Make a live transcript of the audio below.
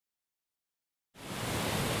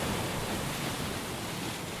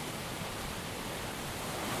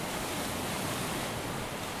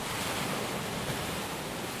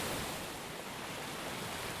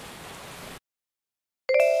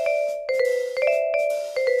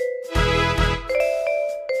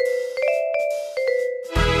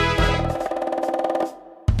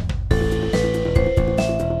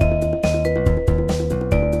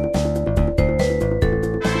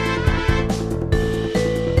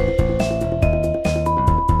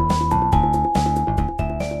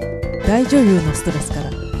大女優のストレスか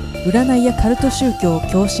ら占いやカルト宗教を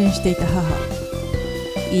共振していた母。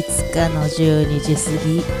5日の12時過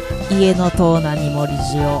ぎ、家の盗難に盛り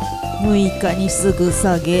塩、6日にすぐ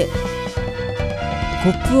下げ。コ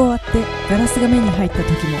ップを割ってガラスが目に入った時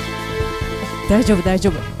も、大丈夫大丈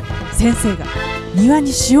夫、先生が庭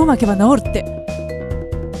に塩まけば治るって。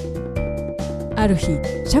ある日、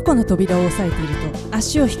車庫の扉を押さえていると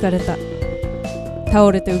足を引かれた。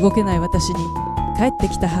倒れて動けない私に帰って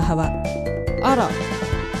きた母は、あら、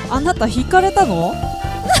あなた引かれたの？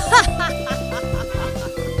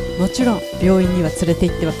もちろん病院には連れて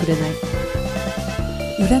行ってはくれない。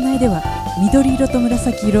占いでは緑色と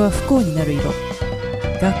紫色は不幸になる色。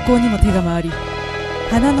学校にも手が回り、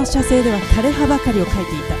花の写生では枯れ葉ばかりを描い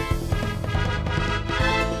てい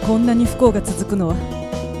た。こんなに不幸が続くのは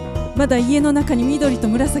まだ家の中に緑と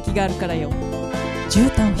紫があるからよ。絨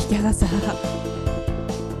毯を引き剥がす母。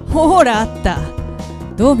ほらあった。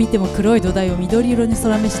どう見ても黒い土台を緑色に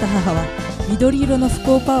空目した母は、緑色の不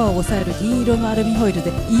幸パワーを抑える銀色のアルミホイル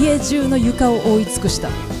で家中の床を覆い尽くした。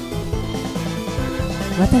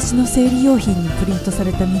私の生理用品にプリントさ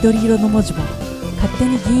れた緑色の文字も勝手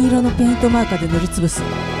に銀色のペイントマーカーで塗りつぶす。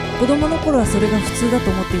子供の頃はそれが普通だ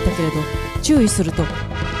と思っていたけれど、注意すると、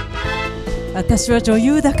私は女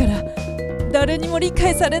優だから誰にも理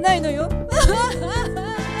解されないのよ。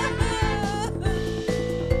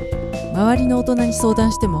周りの大人に相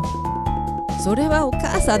談しても、それはお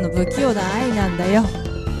母さんの不器用な愛なんだよ。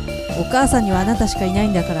お母さんにはあなたしかいない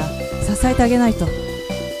んだから支えてあげないと。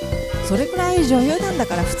それくらい女優なんだ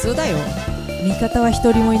から普通だよ。味方は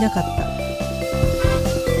一人もいなかった。